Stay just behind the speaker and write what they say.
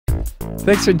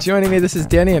Thanks for joining me. This is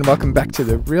Danny, and welcome back to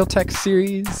the Real Tech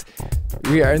series.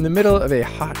 We are in the middle of a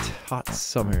hot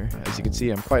summer. As you can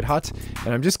see, I'm quite hot,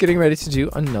 and I'm just getting ready to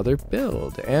do another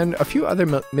build and a few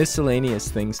other miscellaneous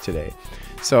things today.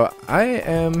 So I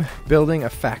am building a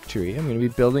factory. I'm going to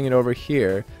be building it over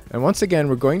here, and once again,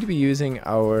 we're going to be using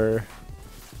our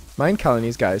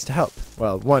Minecolonies guys to help.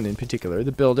 Well, one in particular,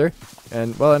 the builder,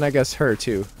 and I guess her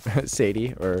too,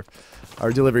 Sadie, or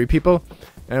our delivery people.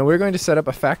 And we're going to set up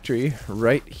a factory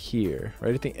right here,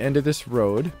 right at the end of this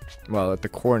road, well, at the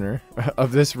corner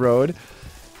of this road.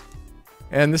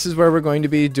 And this is where we're going to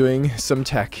be doing some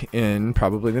tech in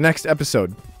probably the next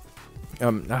episode.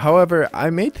 However, I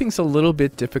made things a little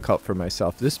bit difficult for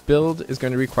myself. This build is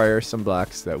going to require some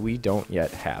blocks that we don't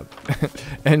yet have,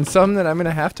 and some that I'm going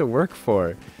to have to work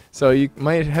for. So you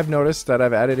might have noticed that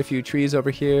I've added a few trees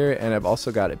over here, and I've also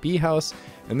got a bee house,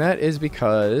 and that is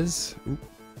because...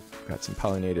 got some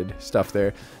pollinated stuff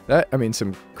there.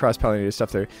 Some cross-pollinated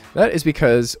stuff there. That is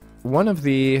because one of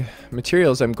the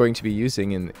materials I'm going to be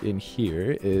using in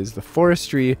here is the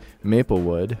Forestry maple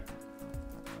wood,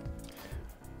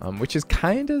 which is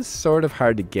kind of sort of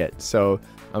hard to get. So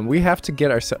we have to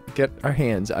get our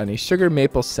hands on a sugar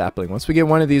maple sapling. Once we get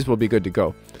one of these, we'll be good to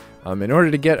go. In order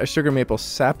to get a sugar maple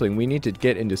sapling, we need to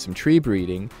get into some tree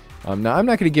breeding. Now, I'm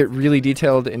not going to get really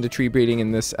detailed into tree breeding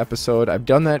in this episode. I've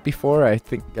done that before. I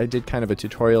think I did kind of a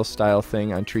tutorial style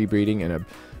thing on tree breeding in a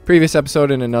previous episode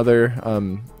in another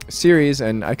series,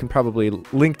 and I can probably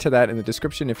link to that in the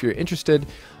description if you're interested.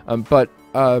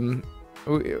 Actually,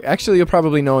 you'll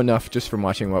probably know enough just from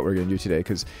watching what we're going to do today,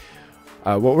 because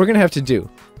what we're going to have to do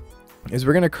is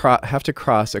we're going to have to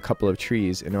cross a couple of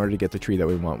trees in order to get the tree that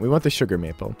we want. We want the sugar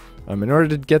maple. In order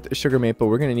to get the sugar maple,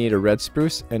 we're going to need a red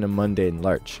spruce and a mundane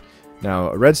larch.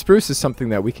 Now, a red spruce is something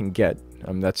that we can get.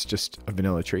 That's just a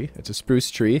vanilla tree. It's a spruce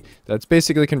tree that's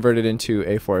basically converted into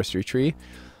a forestry tree,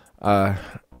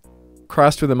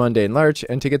 crossed with a mundane larch.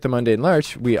 And to get the mundane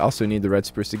larch, we also need the red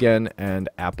spruce again and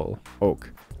apple oak.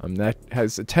 That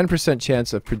has a 10%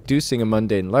 chance of producing a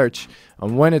mundane larch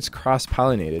when it's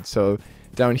cross-pollinated. So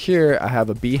down here, I have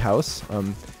a bee house.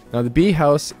 Now, the bee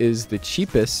house is the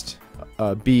cheapest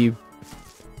bee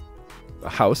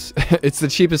house. It's the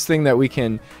cheapest thing that we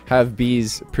can have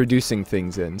bees producing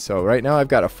things in. So right now, I've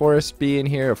got a forest bee in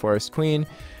here, a forest queen.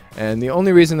 And the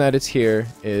only reason that it's here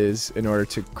is in order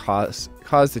to cause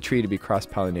the tree to be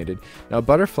cross-pollinated. Now,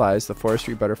 butterflies, the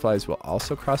forestry butterflies, will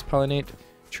also cross-pollinate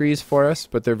trees for us,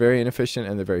 but they're very inefficient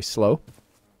and they're very slow.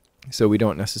 So we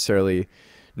don't necessarily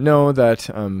know that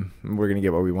we're going to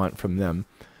get what we want from them.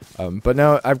 But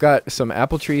now I've got some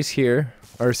apple trees here,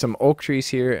 or some oak trees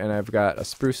here, and I've got a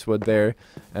spruce wood there.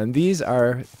 And these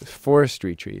are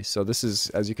forestry trees. So this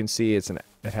is, as you can see, it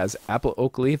has apple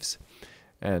oak leaves,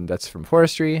 and that's from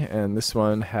forestry. And this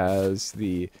one has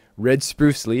the red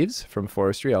spruce leaves from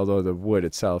forestry, although the wood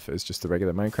itself is just the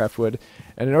regular Minecraft wood.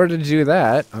 And in order to do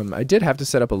that, I did have to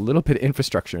set up a little bit of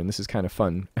infrastructure, and this is kind of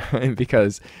fun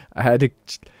because I had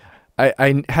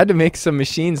to make some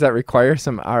machines that require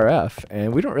some RF,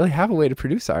 and we don't really have a way to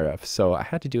produce RF, so I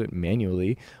had to do it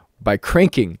manually by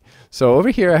cranking. So over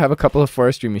here I have a couple of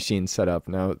forestry machines set up.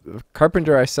 Now, the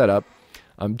carpenter I set up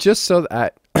just so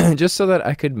that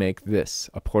I could make this,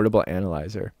 a portable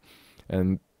analyzer.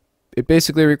 And it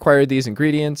basically required these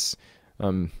ingredients.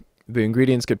 The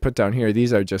ingredients get put down here.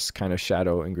 These are just kind of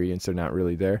shadow ingredients. They're not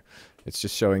really there. It's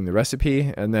just showing the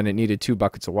recipe. And then it needed 2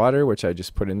 buckets of water, which I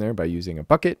just put in there by using a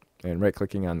bucket and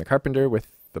right-clicking on the carpenter with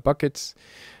the buckets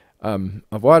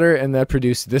of water. And that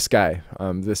produced this guy,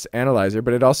 this analyzer,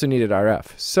 but it also needed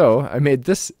RF. So I made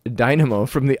this dynamo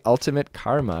from the Ultimate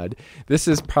Car Mod. This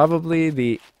is probably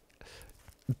the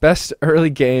best early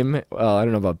game, well, I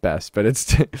don't know about best, but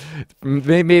it's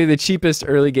maybe the cheapest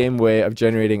early game way of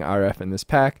generating RF in this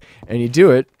pack. And you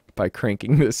do it by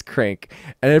cranking this crank,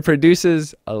 and it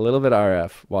produces a little bit of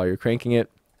RF while you're cranking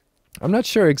it. I'm not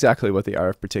sure exactly what the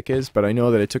RF per tick is, but I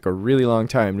know that it took a really long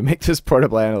time to make this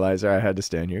portable analyzer. I had to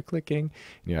stand here clicking.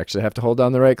 You actually have to hold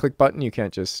down the right click button. You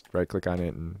can't just right click on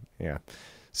it, and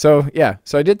so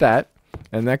I did that,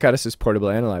 and that got us this portable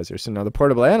analyzer. So now the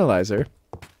portable analyzer,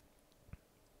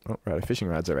 oh, we're out of fishing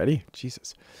rods already.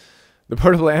 Jesus. The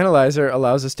portable analyzer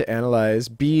allows us to analyze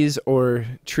bees or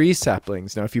tree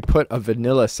saplings. Now, if you put a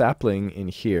vanilla sapling in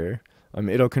here,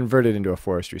 it'll convert it into a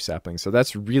forestry sapling. So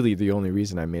that's really the only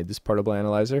reason I made this portable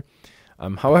analyzer.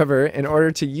 However, in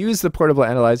order to use the portable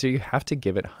analyzer, you have to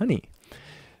give it honey.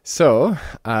 So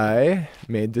I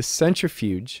made this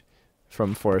centrifuge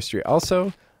from forestry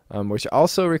also, which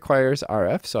also requires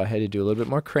RF. So I had to do a little bit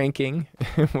more cranking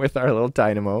with our little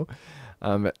dynamo.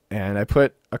 And I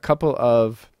put a couple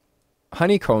of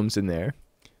honeycombs in there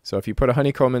So if you put a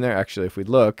honeycomb in there, actually, if we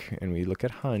look and we look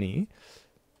at honey,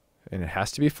 and it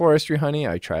has to be forestry honey.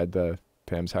 I tried the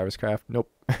Pam's Harvest Craft. Nope,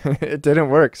 it didn't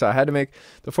work. So I had to make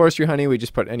the forestry honey. We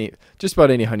just put just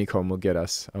about any honeycomb will get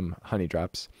us honey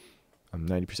drops.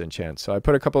 90% chance. So I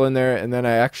put a couple in there, and then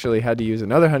I actually had to use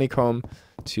another honeycomb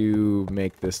to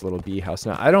make this little bee house.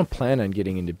 Now, I don't plan on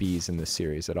getting into bees in this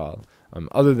series at all,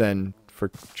 other than for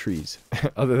trees,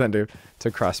 other than to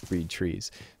crossbreed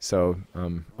trees. So,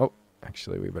 oh,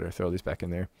 actually, we better throw these back in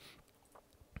there.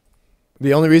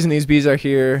 The only reason these bees are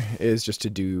here is just to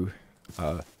do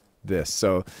this.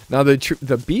 So now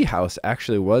the bee house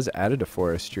actually was added to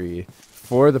forestry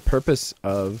for the purpose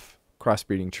of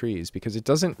crossbreeding trees, because it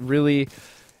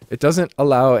doesn't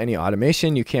allow any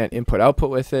automation. You can't input output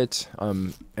with it,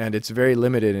 and it's very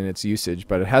limited in its usage,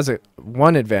 but it has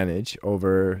one advantage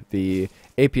over the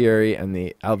apiary and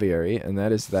the alveary, and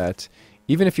that is that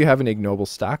even if you have an ignoble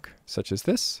stock such as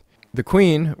this, the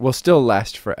queen will still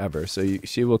last forever. So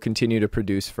she will continue to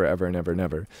produce forever and ever and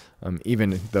ever,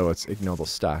 even though it's ignoble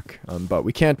stock. But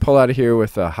we can't pull out of here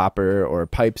with a hopper or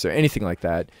pipes or anything like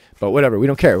that. But whatever, we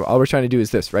don't care. All we're trying to do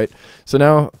is this, right? So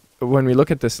now when we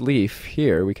look at this leaf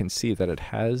here, we can see that it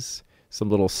has some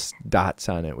little dots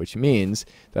on it, which means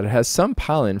that it has some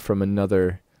pollen from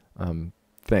another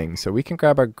thing. So we can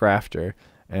grab our grafter,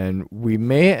 and we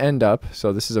may end up,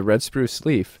 so this is a red spruce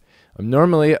leaf.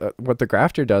 Normally, what the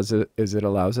grafter does is it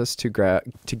allows us to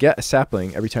get a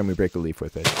sapling every time we break a leaf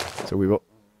with it. So we will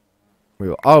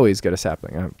always get a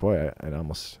sapling. Oh, boy, I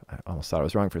almost thought I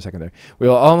was wrong for a second there.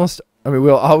 We'll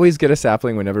always get a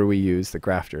sapling whenever we use the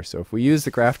grafter. So if we use the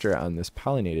grafter on this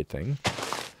pollinated thing,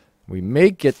 we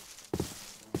may get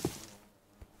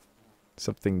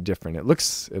something different. It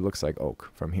looks like oak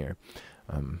from here.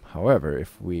 However,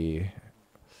 if we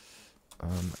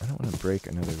I don't want to break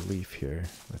another leaf here.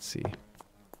 Let's see.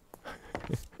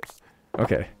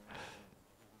 Okay.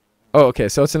 Oh, okay.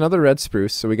 So it's another red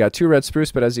spruce. So we got 2 red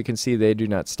spruce, but as you can see, they do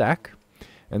not stack.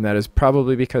 And that is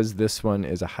probably because this one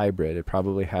is a hybrid. It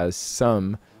probably has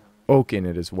some oak in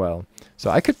it as well.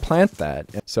 So I could plant that.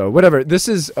 So whatever. This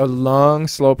is a long,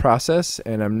 slow process,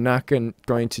 and I'm not going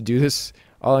to do this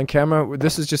all on camera.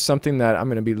 This is just something that I'm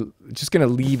going to be just going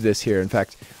to leave this here. In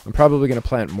fact, I'm probably going to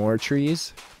plant more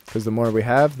trees, because the more we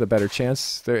have, the better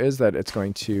chance there is that it's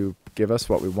going to give us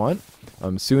what we want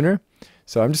sooner.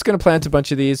 So I'm just going to plant a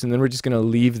bunch of these, and then we're just going to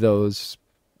leave those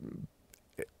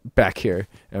back here,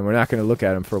 and we're not going to look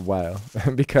at them for a while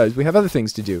because we have other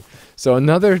things to do. So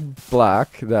another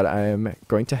block that I am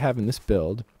going to have in this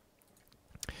build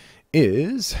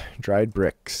is dried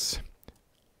bricks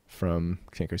from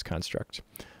Tinker's Construct.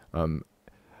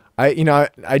 I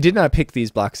did not pick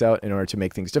these blocks out in order to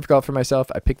make things difficult for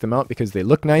myself. I picked them out because they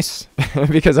look nice,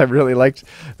 because I really liked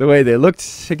the way they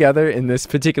looked together in this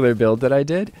particular build that I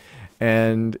did.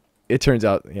 And it turns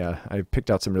out, yeah, I picked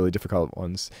out some really difficult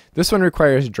ones. This one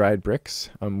requires dried bricks,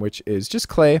 which is just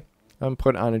clay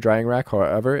put on a drying rack.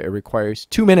 However, it requires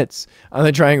 2 minutes on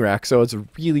the drying rack, so it's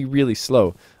really, really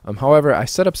slow. However, I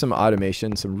set up some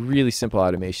automation, some really simple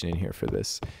automation in here for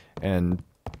this. And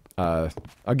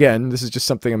again, this is just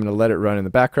something I'm going to let it run in the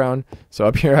background. So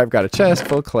up here, I've got a chest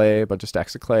full of clay, a bunch of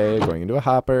stacks of clay going into a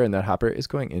hopper, and that hopper is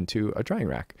going into a drying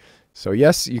rack. So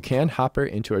yes, you can hopper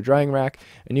into a drying rack,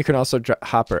 and you can also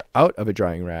hopper out of a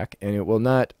drying rack, and it will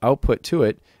not output to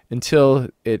it until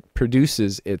it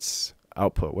produces its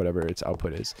output, whatever its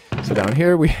output is. So down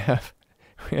here we have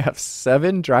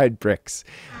 7 dried bricks.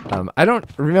 I don't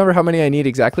remember how many I need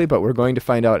exactly, but we're going to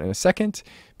find out in a second,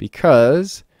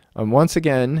 because once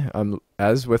again,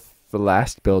 as with the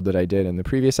last build that I did in the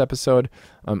previous episode,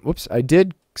 whoops, I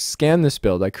did scan this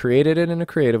build. I created it in a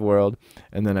creative world,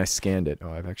 and then I scanned it.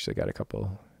 Oh, I've actually got a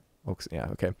couple. Yeah,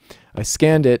 okay. I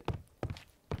scanned it,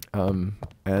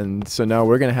 and so now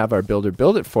we're going to have our builder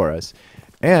build it for us.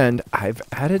 And I've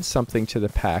added something to the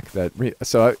pack that,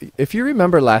 so if you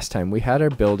remember last time, we had our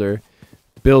builder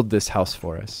build this house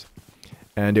for us.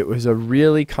 And it was a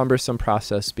really cumbersome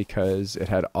process because it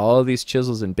had all of these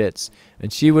chisels and bits,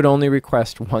 and she would only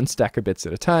request 1 stack of bits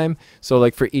at a time. So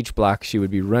like for each block, she would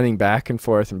be running back and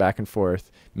forth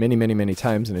many, many, many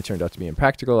times, and it turned out to be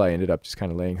impractical. I ended up just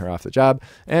kind of laying her off the job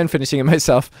and finishing it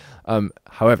myself.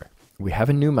 However, we have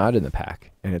a new mod in the pack,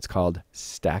 and it's called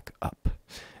Stack Up.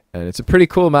 And it's a pretty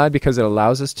cool mod because it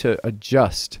allows us to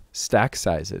adjust stack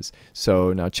sizes.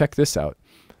 So now check this out.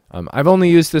 I've only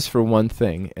used this for one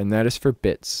thing, and that is for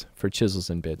bits, for chisels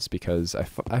and bits, because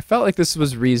I felt like this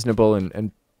was reasonable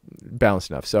and balanced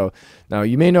enough. So now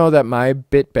you may know that my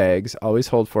bit bags always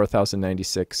hold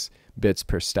 4096 bits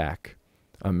per stack.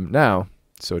 Now,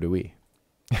 so do we.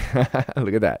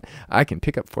 Look at that. I can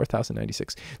pick up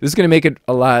 4096. This is going to make it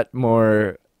a lot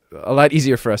more a lot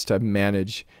easier for us to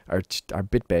manage our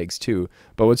bit bags too.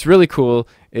 But what's really cool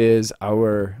is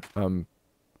our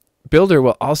builder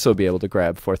will also be able to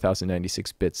grab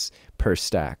 4096 bits per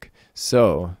stack.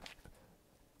 So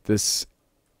this,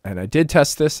 and I did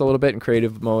test this a little bit in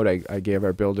creative mode. I gave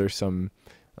our builder some,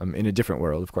 in a different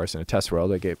world, of course, in a test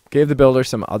world, I gave the builder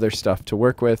some other stuff to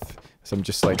work with, some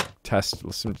just like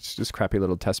some just crappy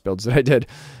little test builds that I did,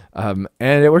 and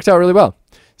it worked out really well.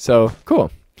 So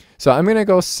cool. So I'm gonna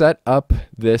go set up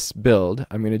this build.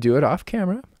 I'm gonna do it off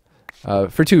camera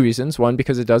for two reasons. One,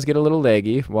 because it does get a little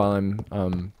laggy while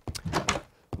I'm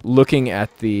looking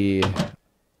at the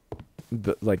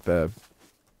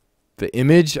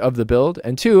image of the build,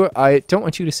 and two, I don't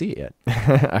want you to see it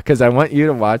yet because I want you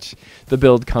to watch the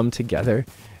build come together,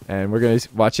 and we're going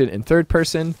to watch it in third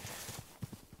person.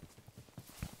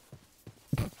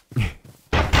 Look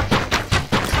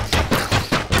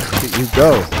at you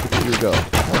go. Look at you go.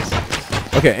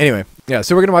 Nice. Okay, anyway, yeah,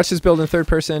 so we're going to watch this build in third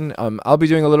person. I'll be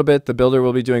doing a little bit. The builder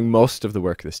will be doing most of the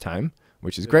work this time,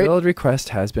 which is great. Build request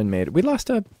has been made. We lost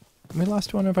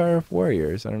one of our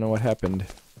warriors. I don't know what happened.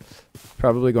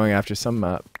 Probably going after some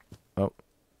map. Oh,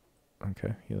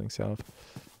 okay, healing salve.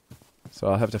 So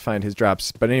I'll have to find his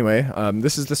drops. But anyway,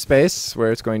 this is the space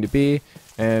where it's going to be.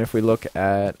 And if we look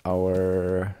at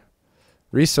our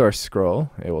resource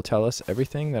scroll, it will tell us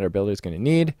everything that our builder is going to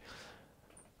need.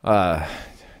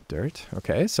 Dirt.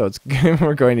 Okay, so it's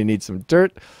we're going to need some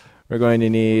dirt. We're going to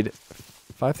need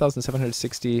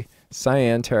 5,760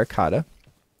 cyan terracotta.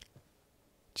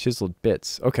 Chiseled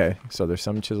bits. Okay, so there's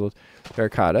some chiseled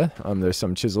terracotta. There's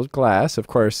some chiseled glass. Of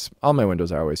course, all my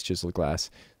windows are always chiseled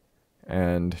glass.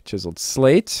 And chiseled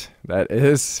slate. That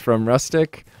is from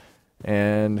Rustic.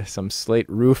 And some slate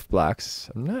roof blocks.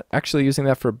 I'm not actually using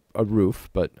that for a roof,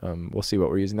 but we'll see what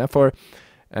we're using that for.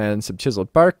 And some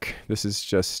chiseled bark. This is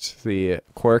just the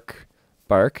cork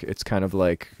bark. It's kind of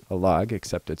like a log,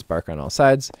 except it's bark on all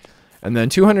sides. And then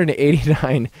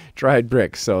 289 dried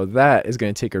bricks. So that is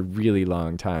going to take a really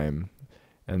long time.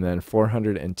 And then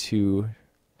 402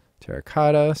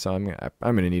 terracotta. So I'm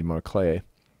going to need more clay.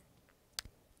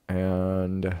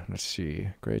 And let's see,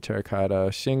 gray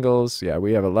terracotta, shingles. Yeah,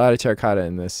 we have a lot of terracotta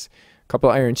in this. A couple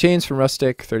iron chains from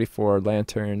Rustic, 34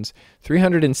 lanterns,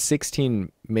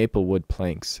 316 maple wood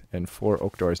planks, and 4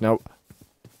 oak doors. Now,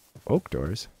 oak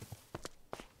doors?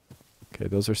 Okay,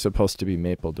 those are supposed to be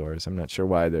maple doors. I'm not sure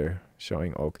why they're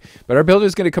showing oak. But our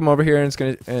builder's going to come over here and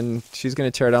she's going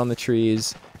to tear down the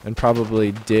trees and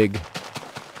probably dig.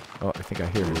 Oh, I think I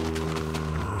hear her.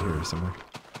 I hear her somewhere.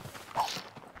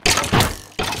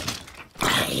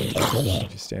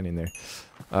 Just standing there.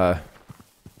 I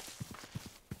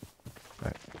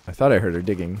thought I heard her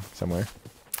digging somewhere.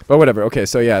 But whatever. Okay,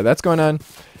 so yeah, that's going on.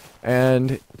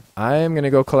 And I'm going to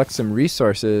go collect some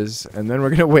resources, and then we're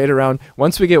going to wait around.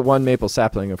 Once we get one maple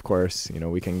sapling, of course, you know,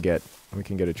 we can get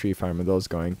a tree farm of those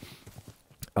going.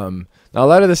 Now a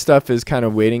lot of this stuff is kind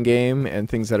of waiting game and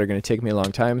things that are going to take me a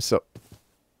long time. So,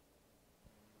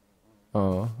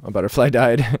 oh, a butterfly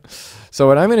died. So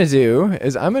what I'm going to do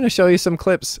is I'm going to show you some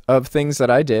clips of things that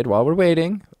I did while we're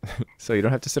waiting. So you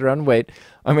don't have to sit around and wait.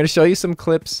 I'm going to show you some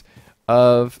clips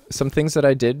of some things that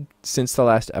I did since the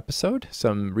last episode,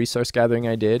 some resource gathering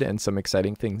I did, and some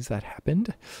exciting things that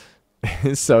happened.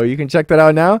 So you can check that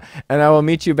out now, and I will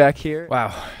meet you back here.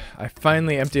 Wow, I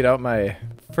finally emptied out my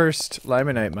first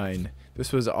limonite mine.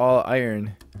 This was all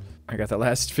iron. I got the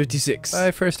last 56.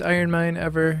 My first iron mine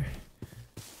ever.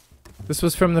 This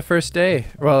was from the first day.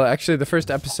 Well, actually the first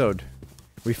episode.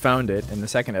 We found it, and the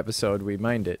second episode we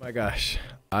mined it. Oh my gosh,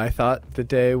 I thought the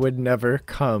day would never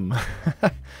come.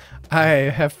 I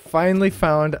have finally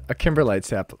found a kimberlite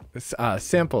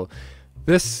sample.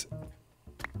 This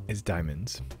is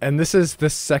diamonds. And this is the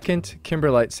second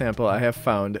kimberlite sample I have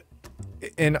found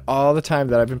in all the time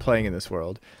that I've been playing in this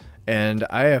world. And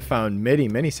I have found many,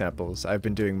 many samples. I've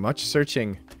been doing much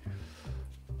searching.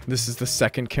 This is the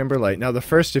second kimberlite. Now the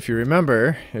first, if you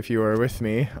remember, if you were with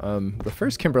me, the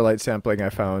first kimberlite sampling I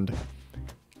found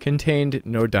contained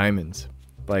no diamonds.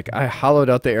 Like, I hollowed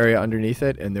out the area underneath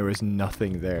it, and there was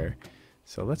nothing there.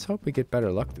 So let's hope we get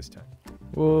better luck this time.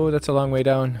 Whoa, that's a long way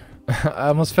down. I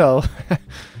almost fell.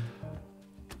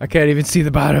 I can't even see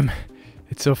the bottom.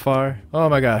 It's so far. Oh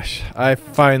my gosh. I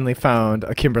finally found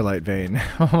a kimberlite vein.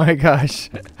 Oh my gosh.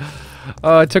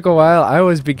 Oh, it took a while. I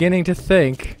was beginning to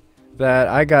think that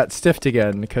I got stiffed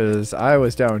again, because I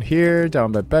was down here,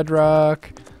 down by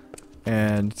bedrock,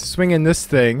 and swinging this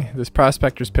thing, this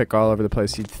prospector's pick all over the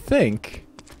place. You'd think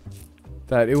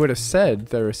that it would have said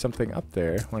there was something up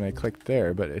there when I clicked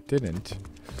there, but it didn't.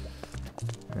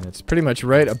 And it's pretty much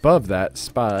right above that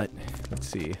spot. Let's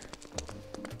see.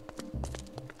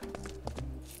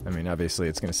 I mean, obviously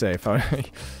it's going to say found.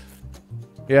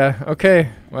 Yeah, okay.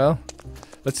 Well,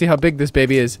 let's see how big this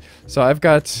baby is. So I've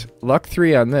got luck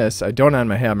 3 on this. I don't on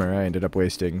my hammer. I ended up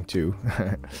wasting 2.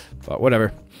 But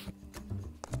whatever.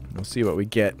 We'll see what we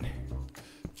get.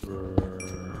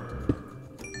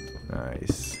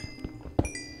 Nice.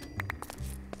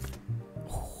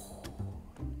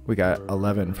 We got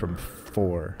 11 from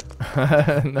 4.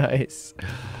 Nice.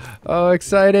 Oh,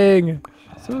 exciting.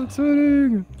 So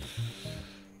exciting.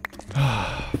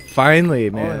 Finally,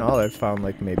 man. All in all, I've found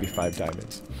like maybe 5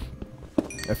 diamonds.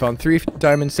 I found 3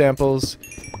 diamond samples,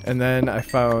 and then I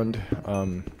found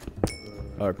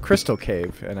a crystal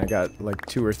cave, and I got like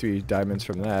 2 or 3 diamonds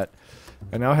from that.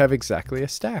 I now have exactly a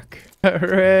stack.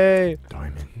 Hooray!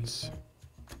 Diamonds.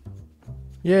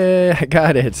 Yay, I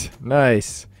got it.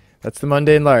 Nice. That's the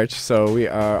mundane larch, so we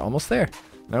are almost there.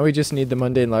 Now we just need the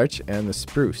mundane larch and the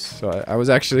spruce. So I was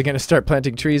actually going to start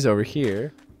planting trees over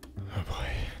here. Oh boy.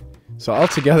 So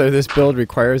altogether, this build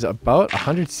requires about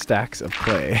 100 stacks of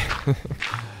clay.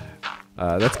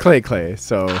 That's clay,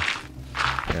 so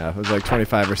yeah, it was like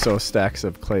 25 or so stacks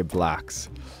of clay blocks.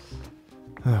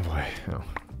 Oh boy. Oh.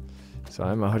 So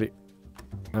I'm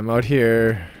out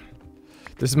here.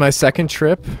 This is my second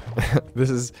trip.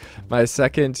 This is my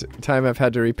second time I've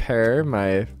had to repair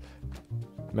my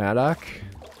Maddock.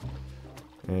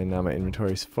 And now my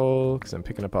inventory's full because I'm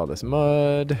picking up all this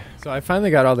mud. So I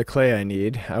finally got all the clay I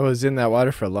need. I was in that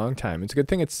water for a long time. It's a good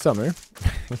thing it's summer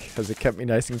because it kept me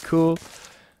nice and cool.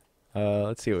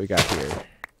 Let's see what we got here.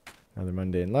 Another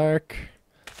mundane lark.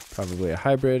 Probably a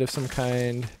hybrid of some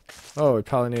kind. Oh, it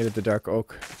pollinated the dark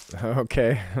oak.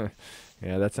 Okay.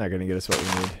 Yeah, that's not going to get us what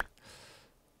we need.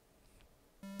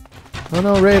 Oh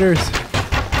no, raiders!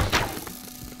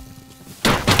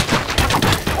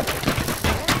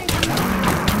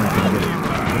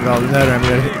 Well, I'm going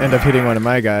to end up hitting one of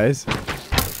my guys.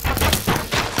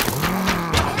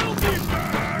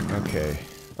 Okay.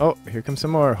 Oh, here comes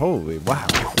some more. Holy wow,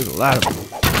 there's a lot of them.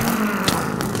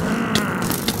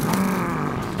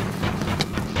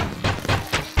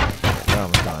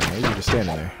 Oh my god, you're just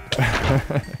standing there.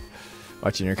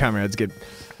 Watching your comrades get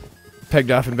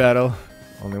pegged off in battle.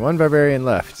 Only one barbarian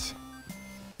left.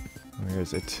 Where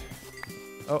is it?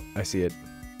 Oh, I see it.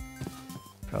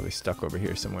 Probably stuck over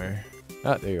here somewhere.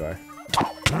 Ah, there you are.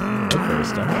 Okay,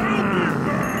 stuck.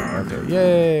 Okay,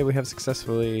 yay! We have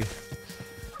successfully...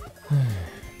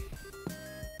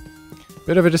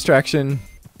 Bit of a distraction.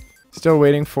 Still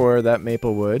waiting for that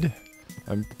maple wood.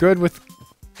 I'm good with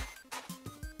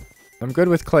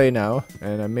clay now,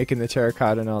 and I'm making the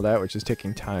terracotta and all that, which is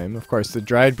taking time. Of course, the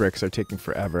dried bricks are taking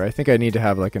forever. I think I need to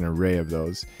have like an array of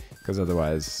those, because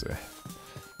otherwise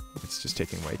it's just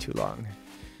taking way too long.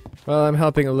 Well, I'm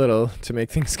helping a little to make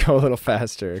things go a little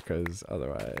faster, because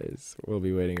otherwise we'll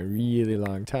be waiting a really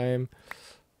long time.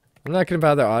 I'm not going to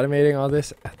bother automating all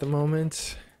this at the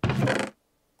moment.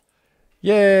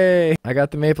 Yay! I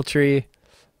got the maple tree.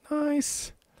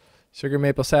 Nice. Sugar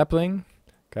maple sapling.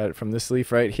 Got it from this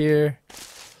leaf right here.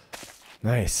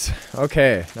 Nice.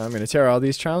 Okay, now I'm going to tear all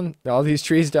these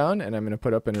trees down, and I'm going to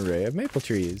put up an array of maple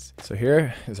trees. So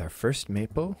here is our first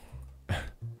maple.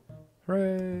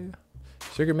 Hooray!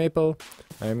 Sugar maple.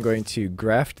 I'm going to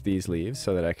graft these leaves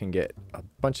so that I can get a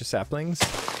bunch of saplings.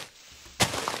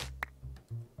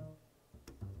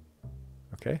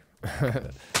 Okay.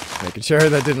 Making sure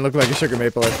that didn't look like a sugar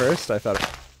maple at first. I thought,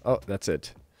 oh, that's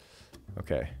it.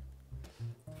 Okay.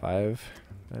 5.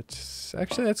 That's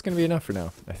going to be enough for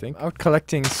now, I think. Out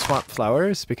collecting swamp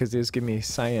flowers because these give me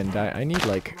cyan dye. I need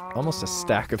like almost a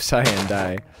stack of cyan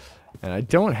dye. And I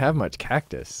don't have much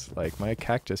cactus. Like my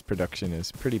cactus production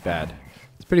is pretty bad.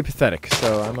 It's pretty pathetic.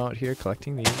 So I'm out here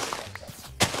collecting these.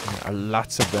 There are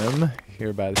lots of them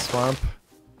here by the swamp.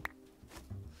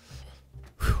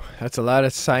 Whew, that's a lot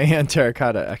of cyan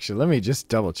terracotta. Actually, let me just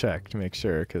double check to make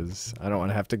sure because I don't want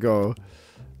to have to go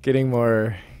getting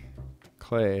more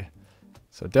clay.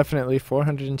 So definitely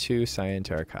 402 cyan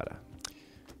terracotta.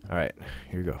 Alright,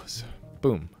 here goes.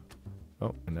 Boom.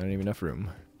 Oh, and not even enough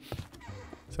room.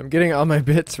 So I'm getting all my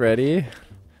bits ready.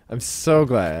 I'm so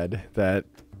glad that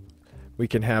we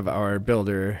can have our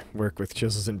builder work with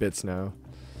chisels and bits now.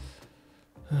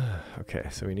 Okay,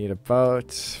 so we need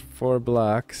about 4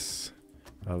 blocks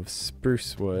of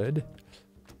spruce wood.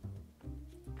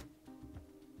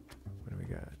 What do we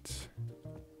got?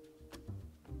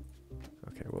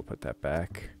 Okay, we'll put that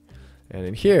back. And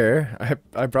in here,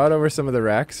 I brought over some of the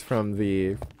racks from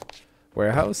the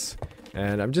warehouse.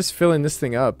 And I'm just filling this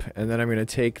thing up. And then I'm going to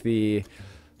take the...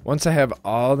 Once I have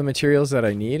all the materials that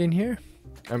I need in here,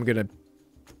 I'm going to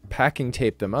packing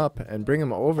tape them up and bring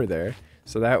them over there.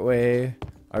 So that way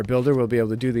our builder will be able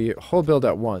to do the whole build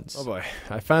at once. Oh boy,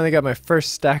 I finally got my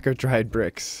first stack of dried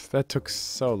bricks. That took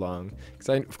so long, because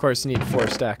I, of course, need 4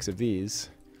 stacks of these.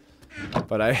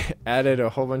 But I added a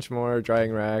whole bunch more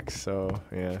drying racks, so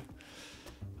yeah.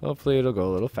 Hopefully it'll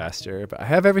go a little faster, but I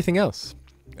have everything else.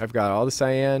 I've got all the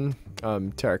cyan,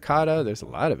 terracotta, there's a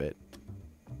lot of it.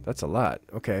 That's a lot,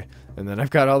 okay. And then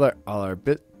I've got all our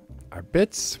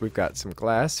bits. We've got some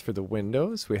glass for the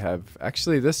windows. We have,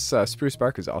 actually this spruce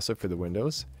bark is also for the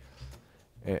windows.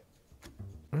 I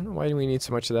don't know why we need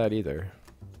so much of that either.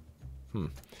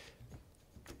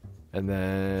 And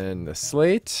then the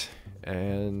slate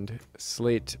and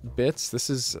slate bits. This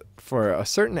is for a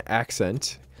certain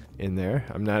accent in there.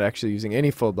 I'm not actually using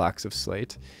any full blocks of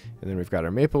slate. And then we've got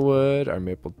our maple wood, our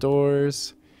maple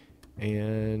doors,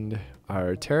 and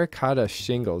our terracotta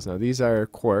shingles. Now these are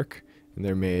cork, and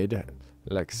they're made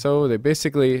like so. They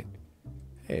basically,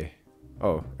 hey,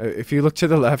 oh, if you look to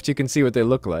the left, you can see what they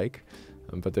look like.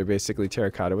 But they're basically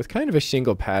terracotta with kind of a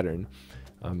shingle pattern.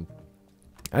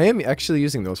 I am actually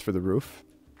using those for the roof.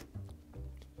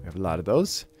 We have a lot of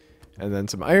those. And then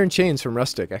some iron chains from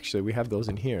Rustic. Actually, we have those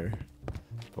in here.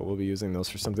 But we'll be using those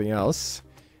for something else.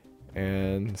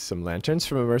 And some lanterns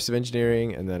from Immersive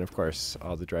Engineering. And then, of course,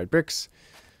 all the dried bricks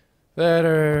that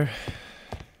are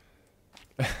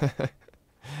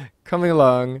coming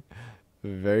along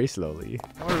very slowly.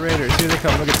 More raiders. Here they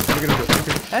come. Look at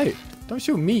them. Hey, don't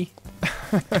shoot me.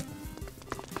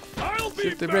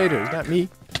 Shoot the raiders, not me.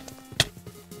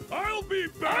 I'll be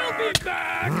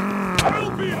back.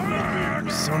 I'll be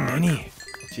back. So many.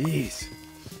 Jeez.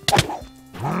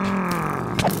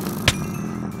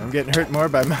 I'm getting hurt more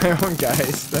by my own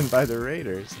guys than by the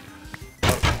raiders.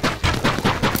 Oh,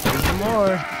 there's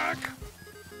more.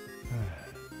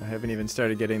 I haven't even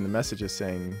started getting the messages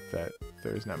saying that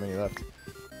there's not many left.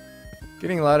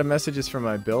 Getting a lot of messages from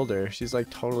my builder. She's like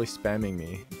totally spamming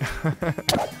me.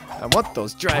 I want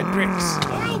those dried bricks.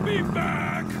 I'll be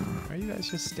back. Why are you guys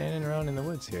just standing around in the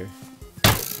woods here?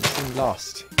 You seem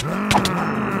lost.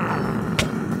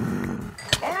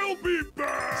 I'll be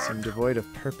back. Seem devoid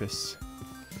of purpose.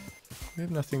 We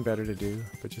have nothing better to do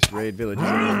but just raid villages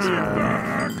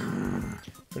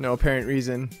for no apparent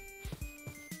reason.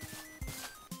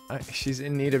 She's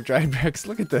in need of dried bricks.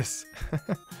 Look at this.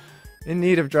 In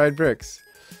need of dried bricks.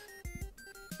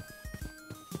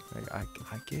 I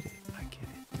get it. I get it.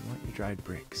 You want your dried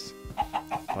bricks.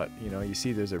 But, you know, you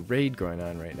see there's a raid going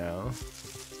on right now.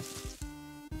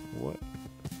 What?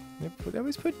 They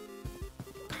always put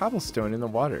cobblestone in the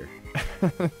water.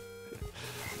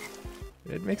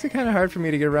 It makes it kind of hard for me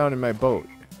to get around in my boat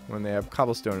when they have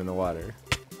cobblestone in the water.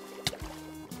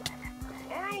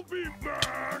 I'll be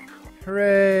back.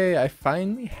 Hooray! I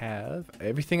finally have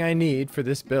everything I need for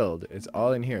this build. It's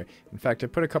all in here. In fact, I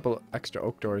put a couple extra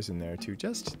oak doors in there too,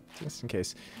 just in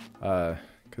case,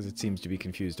 because it seems to be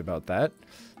confused about that.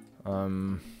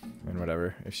 And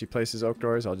whatever. If she places oak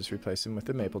doors, I'll just replace them with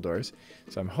the maple doors.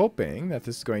 So I'm hoping that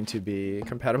this is going to be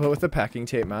compatible with the packing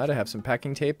tape mod. I have some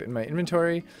packing tape in my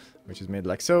inventory, which is made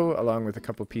like so, along with a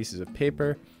couple pieces of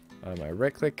paper. I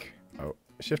right click,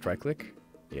 shift right click.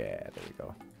 Yeah, there we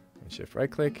go. And shift right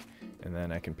click, and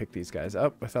then I can pick these guys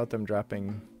up without them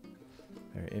dropping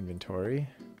their inventory.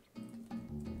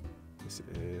 This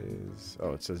is,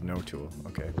 oh, it says no tool.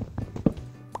 Okay.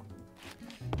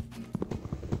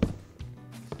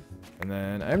 And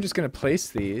then I'm just going to place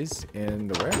these in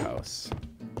the warehouse.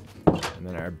 And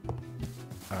then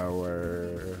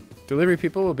our delivery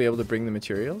people will be able to bring the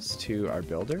materials to our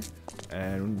builder.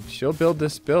 And she'll build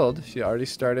this build. She already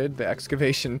started the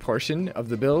excavation portion of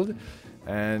the build.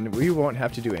 And we won't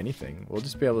have to do anything. We'll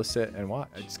just be able to sit and watch.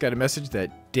 I just got a message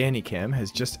that Danny Cam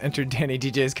has just entered Danny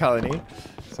DJ's colony.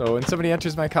 So when somebody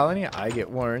enters my colony, I get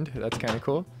warned. That's kind of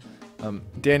cool.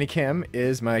 Danny Cam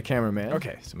is my cameraman.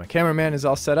 Okay, so my cameraman is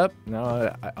all set up.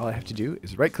 Now all I have to do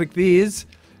is right click these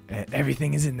and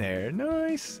everything is in there.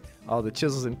 Nice. All the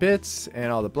chisels and bits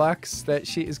and all the blocks that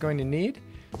she is going to need.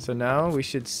 So now we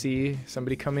should see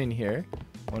somebody come in here.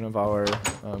 One of our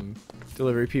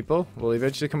delivery people will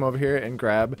eventually come over here and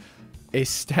grab a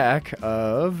stack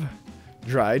of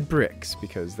dried bricks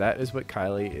because that is what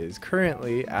Kylie is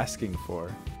currently asking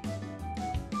for.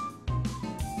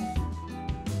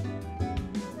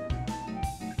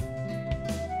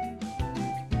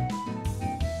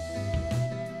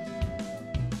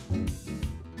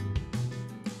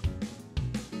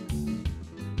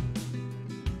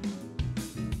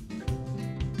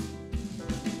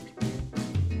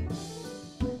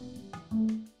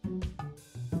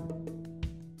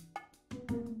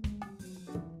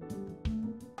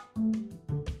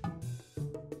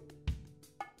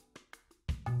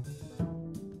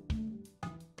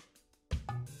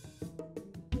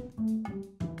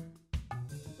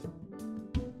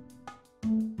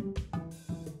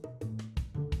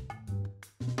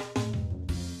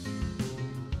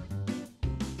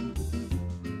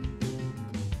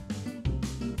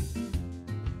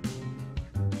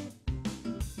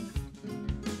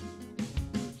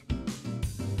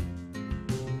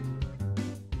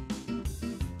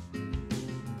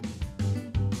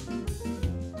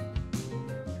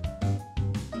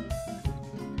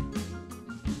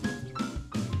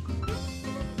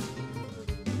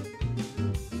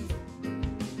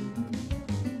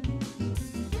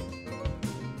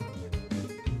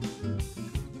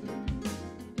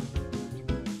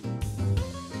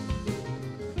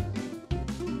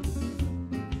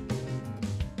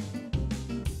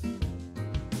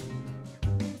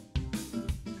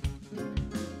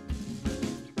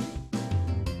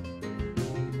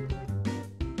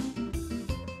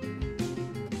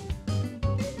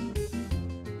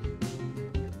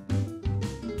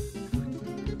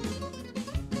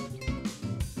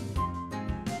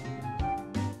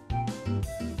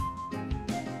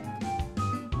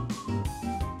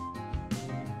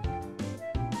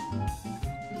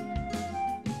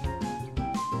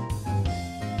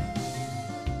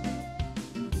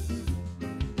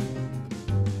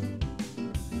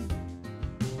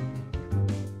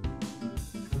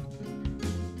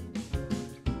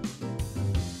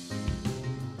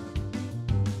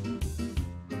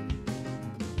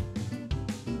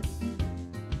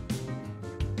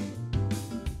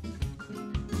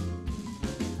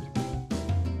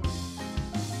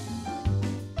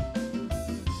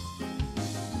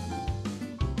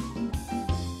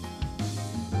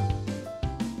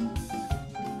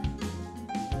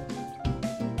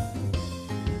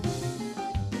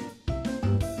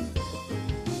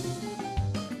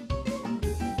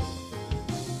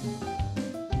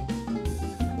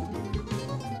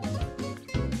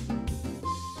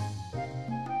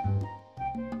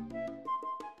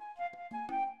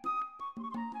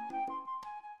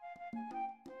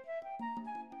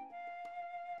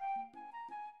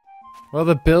 Well,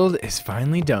 the build is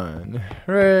finally done.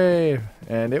 Hooray!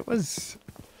 And it was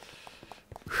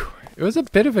a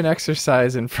bit of an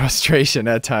exercise in frustration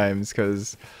at times,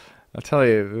 because I'll tell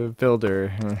you, the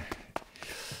builder,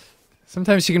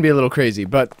 sometimes she can be a little crazy,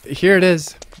 but here it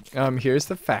is. Here's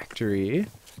the factory,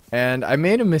 and I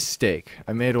made a mistake.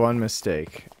 I made one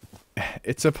mistake.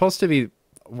 It's supposed to be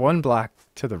one block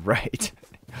to the right.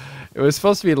 It was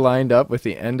supposed to be lined up with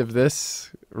the end of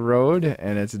this road,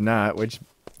 and it's not, which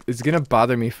is going to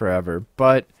bother me forever,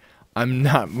 but I'm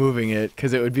not moving it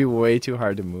because it would be way too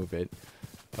hard to move it.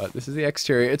 But this is the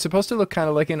exterior. It's supposed to look kind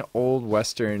of like an old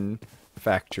Western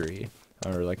factory,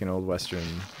 or like an old Western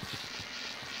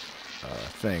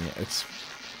thing.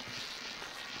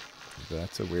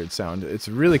 That's a weird sound. It's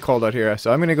really cold out here,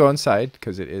 so I'm going to go inside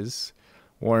because it is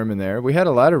warm in there. We had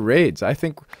a lot of raids. I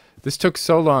think this took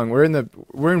so long. We're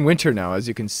in winter now, as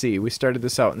you can see. We started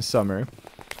this out in summer.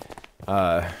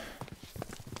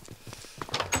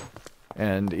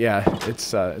 And yeah,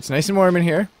 it's nice and warm in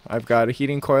here. I've got a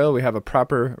heating coil. We have a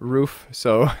proper roof,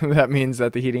 so that means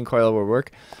that the heating coil will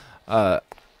work. It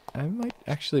might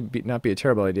actually not be a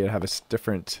terrible idea to have a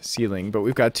different ceiling, but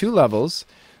we've got 2 levels.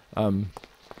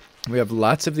 We have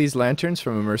lots of these lanterns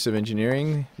from Immersive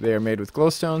Engineering. They are made with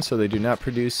glowstone, so they do not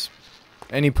produce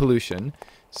any pollution.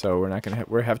 So we're not going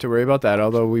to have to worry about that,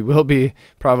 although we will be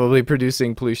probably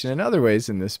producing pollution in other ways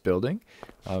in this building,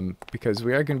 because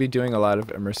we are going to be doing a lot of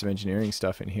Immersive Engineering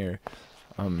stuff in here.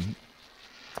 And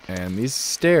these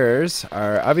stairs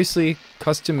are obviously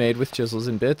custom made with chisels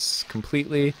and bits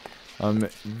completely.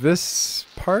 This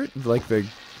part, like the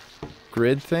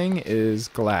grid thing, is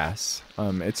glass.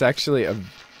 It's actually a...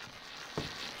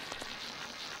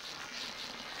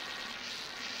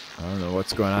 I don't know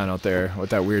what's going on out there,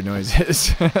 what that weird noise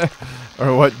is,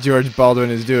 or what George Baldwin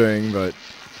is doing, but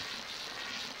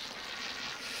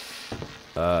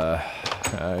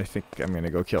I think I'm going to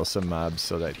go kill some mobs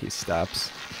so that he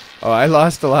stops. Oh, I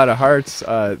lost a lot of hearts.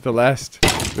 It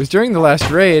was during the last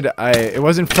raid. It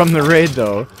wasn't from the raid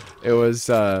though. It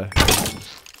was, I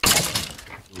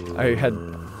had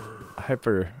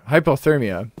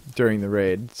hypothermia during the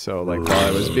raid, so like while I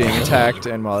was being attacked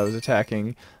and while I was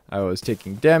attacking, I was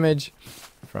taking damage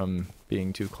from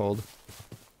being too cold.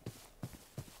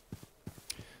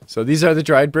 So these are the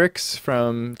dried bricks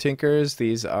from Tinker's.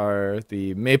 These are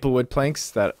the maplewood planks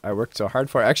that I worked so hard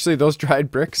for. Actually, those dried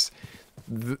bricks,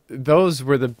 those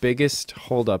were the biggest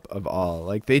holdup of all.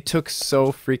 Like, they took so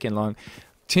freaking long.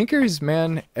 Tinker's,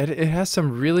 man, it has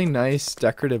some really nice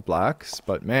decorative blocks,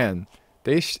 but man,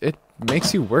 it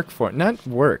makes you work for it. Not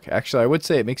work, actually. I would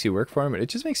say it makes you work for them, but it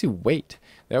just makes you wait.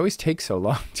 They always take so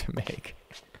long to make.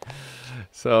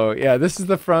 So yeah, this is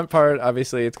the front part.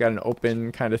 Obviously, it's got an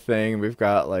open kind of thing. We've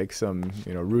got like some,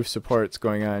 roof supports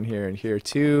going on here and here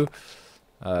too,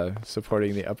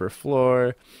 supporting the upper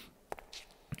floor.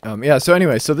 Yeah. So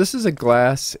anyway, so this is a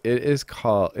glass. It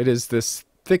is this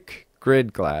thick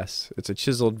grid glass. It's a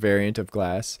chiseled variant of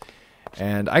glass,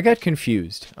 and I got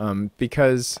confused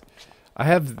because I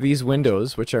have these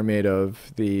windows, which are made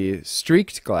of the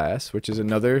streaked glass, which is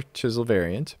another chisel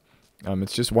variant.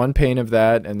 It's just one pane of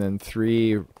that, and then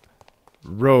 3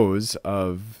 rows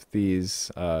of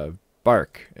these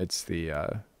bark. It's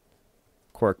the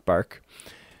cork bark.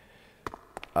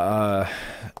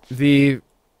 The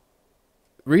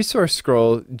resource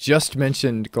scroll just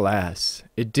mentioned glass.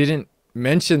 It didn't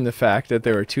mention the fact that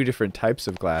there were 2 different types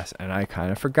of glass, and I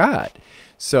kind of forgot.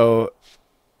 So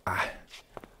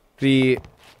the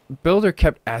builder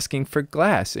kept asking for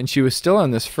glass, and she was still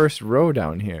on this first row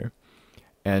down here,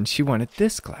 and she wanted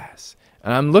this glass.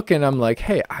 And I'm looking, I'm like,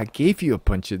 hey, I gave you a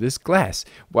bunch of this glass.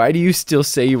 Why do you still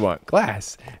say you want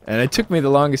glass? And it took me the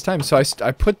longest time, so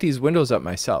I put these windows up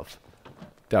myself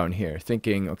down here,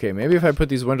 thinking, okay, maybe if I put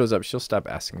these windows up, she'll stop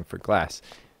asking for glass.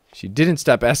 She didn't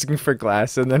stop asking for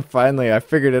glass, and then finally I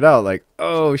figured it out, like,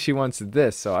 oh, she wants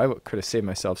this. So I could have saved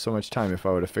myself so much time if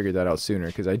I would have figured that out sooner,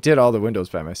 because I did all the windows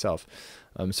by myself.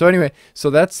 So anyway, so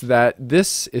that's that.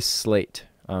 This is slate.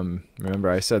 Remember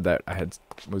I said that I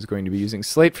was going to be using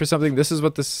slate for something. This is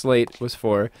what the slate was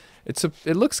for.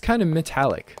 It looks kind of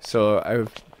metallic, so I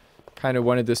kind of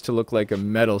wanted this to look like a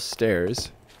metal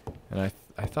stairs, and I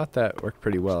thought that worked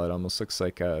pretty well. It almost looks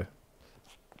like a...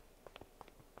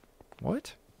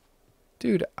 What?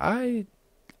 Dude, I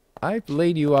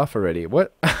laid you off already.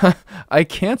 What? I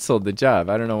canceled the job.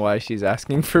 I don't know why she's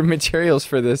asking for materials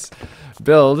for this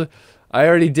build. I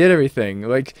already did everything.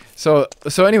 Like, so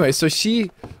anyway, so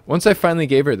once I finally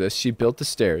gave her this, she built the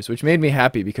stairs, which made me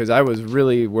happy because I was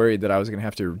really worried that I was going to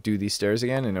have to do these stairs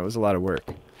again, and it was a lot of work.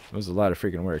 It was a lot of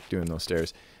freaking work doing those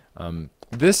stairs.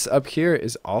 This up here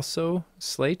is also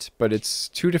slate, but it's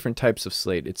two different types of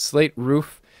slate. It's slate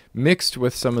roof mixed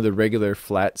with some of the regular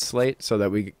flat slate, so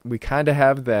that we kind of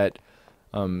have that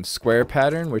square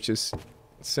pattern, which is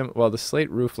well, the slate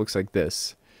roof looks like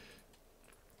this.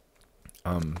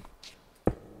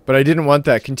 But I didn't want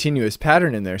that continuous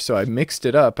pattern in there, so I mixed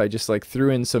it up. I just like threw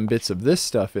in some bits of this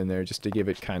stuff in there just to give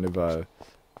it kind of a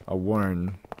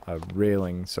worn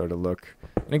railing sort of look.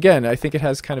 And again, I think it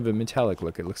has kind of a metallic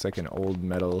look. It looks like an old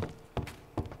metal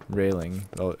railing.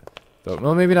 Though,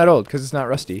 well, maybe not old because it's not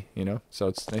rusty, you know, so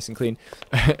it's nice and clean.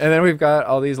 And then we've got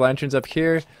all these lanterns up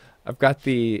here. I've got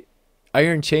the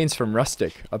iron chains from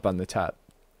Rustic up on the top.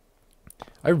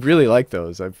 I really like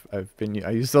those. I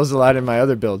use those a lot in my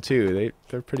other build too.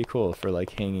 They're pretty cool for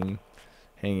like hanging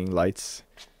lights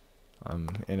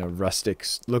in a rustic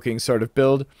looking sort of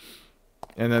build.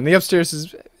 And then the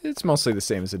upstairs it's mostly the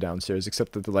same as the downstairs,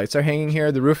 except that the lights are hanging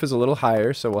here. The roof is a little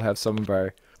higher, so we'll have some of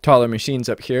our taller machines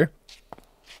up here.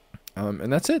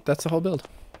 And that's it. That's the whole build.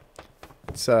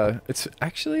 It's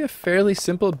actually a fairly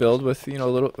simple build with, you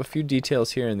know, a few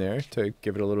details here and there to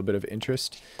give it a little bit of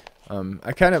interest.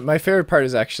 My favorite part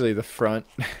is actually the front,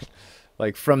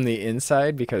 like from the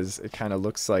inside, because it kind of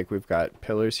looks like we've got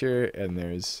pillars here and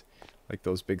there's like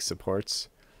those big supports.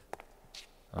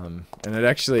 And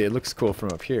it looks cool from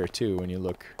up here too, when you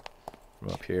look from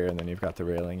up here, and then you've got the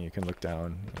railing, you can look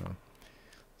down, you know,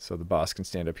 so the boss can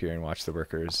stand up here and watch the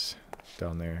workers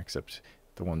down there, except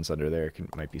the ones under there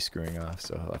might be screwing off,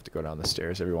 so he'll have to go down the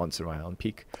stairs every once in a while and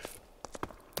peek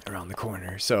around the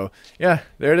corner. So yeah,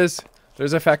 there it is.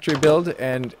 There's a factory build,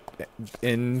 and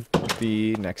in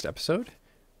the next episode,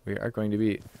 we are going to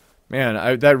be...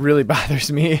 Man, that really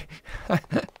bothers me.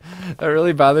 That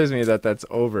really bothers me that that's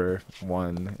over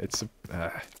one. It's...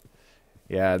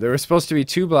 yeah, there were supposed to be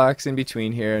 2 blocks in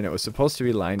between here, and it was supposed to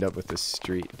be lined up with the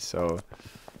street, so...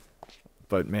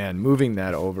 But man, moving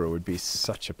that over would be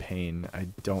such a pain. I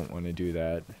don't want to do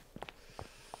that.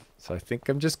 So I think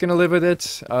I'm just going to live with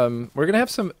it. We're going to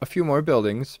have a few more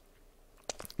buildings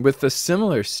with a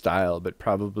similar style, but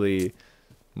probably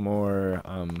more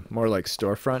like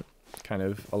storefront, kind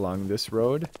of along this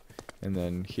road, and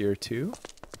then here too.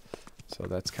 So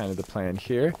that's kind of the plan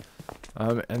here.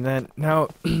 And then now,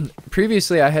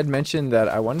 previously I had mentioned that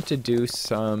I wanted to do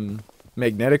some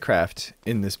Magneticraft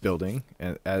in this building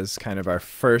as kind of our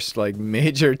first like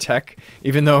major tech,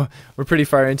 even though we're pretty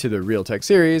far into the real tech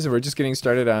series and we're just getting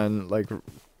started on like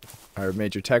our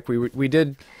major tech. We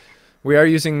are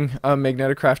using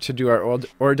Magneticraft to do our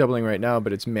ore doubling right now,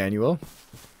 but it's manual.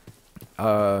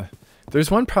 There's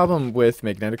one problem with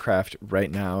Magneticraft right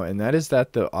now, and that is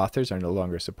that the authors are no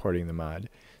longer supporting the mod.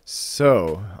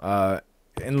 So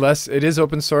unless it is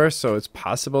open source, so it's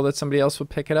possible that somebody else will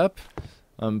pick it up.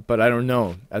 But I don't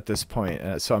know at this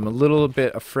point, so I'm a little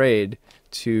bit afraid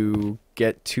to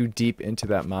get too deep into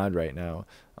that mod right now.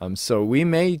 So we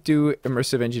may do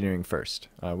immersive engineering first.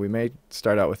 We may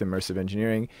start out with immersive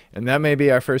engineering, and that may be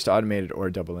our first automated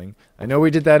ore doubling. I know we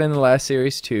did that in the last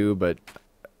series too, but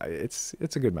it's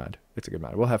a good mod. It's a good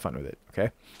mod. We'll have fun with it,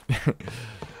 okay?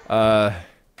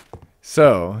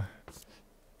 So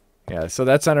yeah, so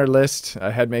that's on our list.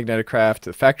 I had Magneticraft,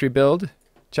 the factory build,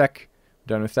 check,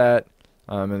 done with that.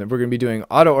 And then we're going to be doing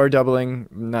auto ore doubling,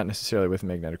 not necessarily with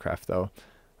Magneticraft though.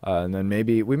 And then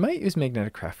maybe we might use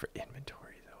Magneticraft for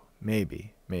inventory though.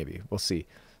 Maybe. We'll see.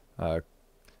 And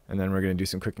then we're going to do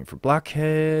some cooking for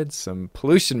blockheads, some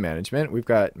pollution management. We've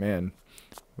got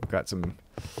some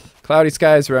cloudy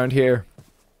skies around here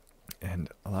and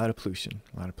a lot of pollution,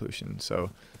 So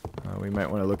we might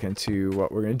want to look into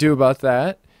what we're going to do about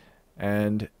that.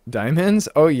 And diamonds.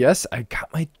 Oh yes, I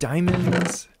got my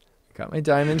diamonds.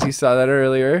 You saw that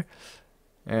earlier.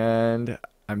 And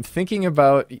I'm thinking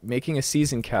about making a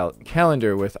season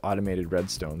calendar with automated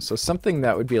redstone. So something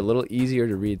that would be a little easier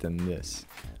to read than this.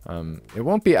 It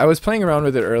won't be... I was playing around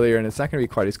with it earlier, and it's not going to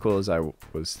be quite as cool as I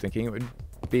was thinking it would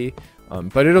be.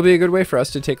 But it'll be a good way for us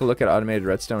to take a look at automated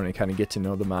redstone and kind of get to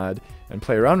know the mod and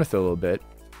play around with it a little bit.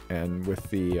 And with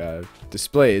the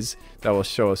displays, that will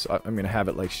show us... I'm going to have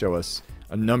it like show us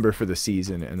a number for the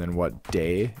season and then what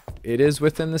day it is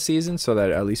within the season, so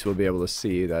that at least we'll be able to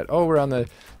see that, oh, we're on the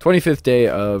 25th day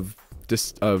of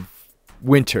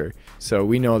winter, so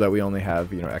we know that we only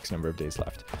have, you know, X number of days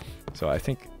left. So I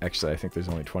think there's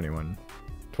only 21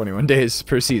 days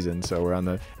per season, so we're on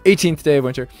the 18th day of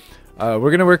winter.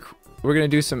 We're gonna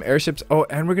do some airships. Oh,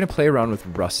 and we're gonna play around with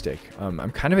Rustic.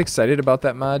 I'm kind of excited about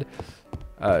that mod.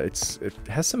 It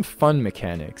has some fun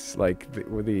mechanics, like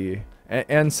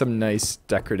and some nice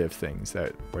decorative things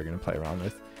that we're going to play around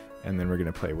with. And then we're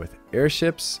going to play with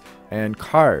airships and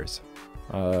cars.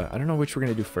 I don't know which we're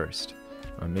going to do first.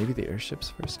 Maybe the airships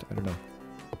first? I don't know.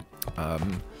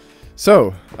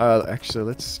 Actually,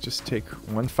 let's just take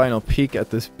one final peek at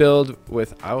this build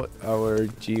without our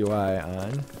GUI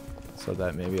on, so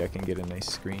that maybe I can get a nice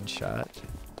screenshot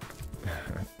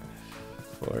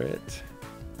for it.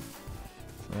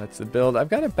 So that's the build. I've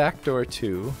got a backdoor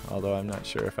too, although I'm not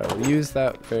sure if I will use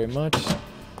that very much,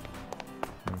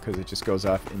 because it just goes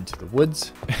off into the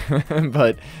woods.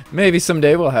 But maybe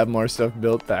someday we'll have more stuff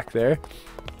built back there.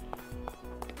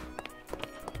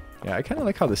 Yeah, I kind of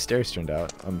like how the stairs turned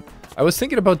out. I was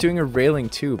thinking about doing a railing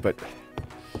too, but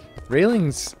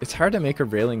railings, it's hard to make a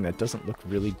railing that doesn't look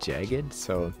really jagged,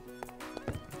 so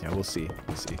yeah, we'll see.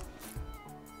 We'll see.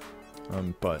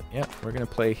 But yeah, we're gonna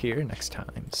play here next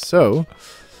time. So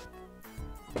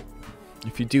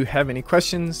if you do have any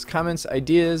questions, comments,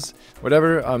 ideas,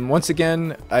 whatever, once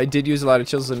again, I did use a lot of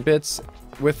Chisels and Bits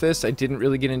with this. I didn't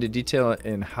really get into detail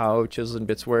in how Chisels and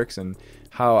Bits works and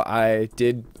how I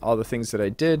did all the things that I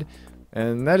did.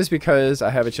 And that is because I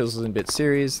have a Chisels and Bits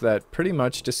series that pretty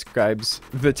much describes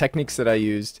the techniques that I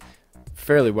used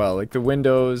fairly well. Like the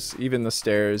windows, even the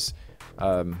stairs,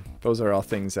 those are all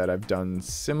things that I've done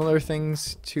similar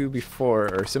things to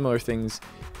before, or similar things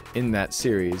in that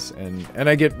series, and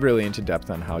I get really into depth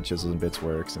on how Chisels and Bits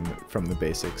works, and from the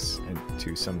basics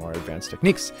into some more advanced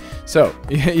techniques. So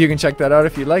you can check that out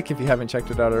if you like, if you haven't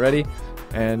checked it out already.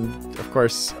 And of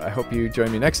course, I hope you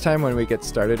join me next time when we get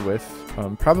started with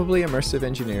probably immersive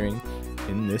engineering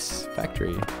in this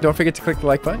factory. Don't forget to click the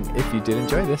like button if you did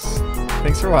enjoy this.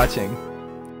 Thanks for watching.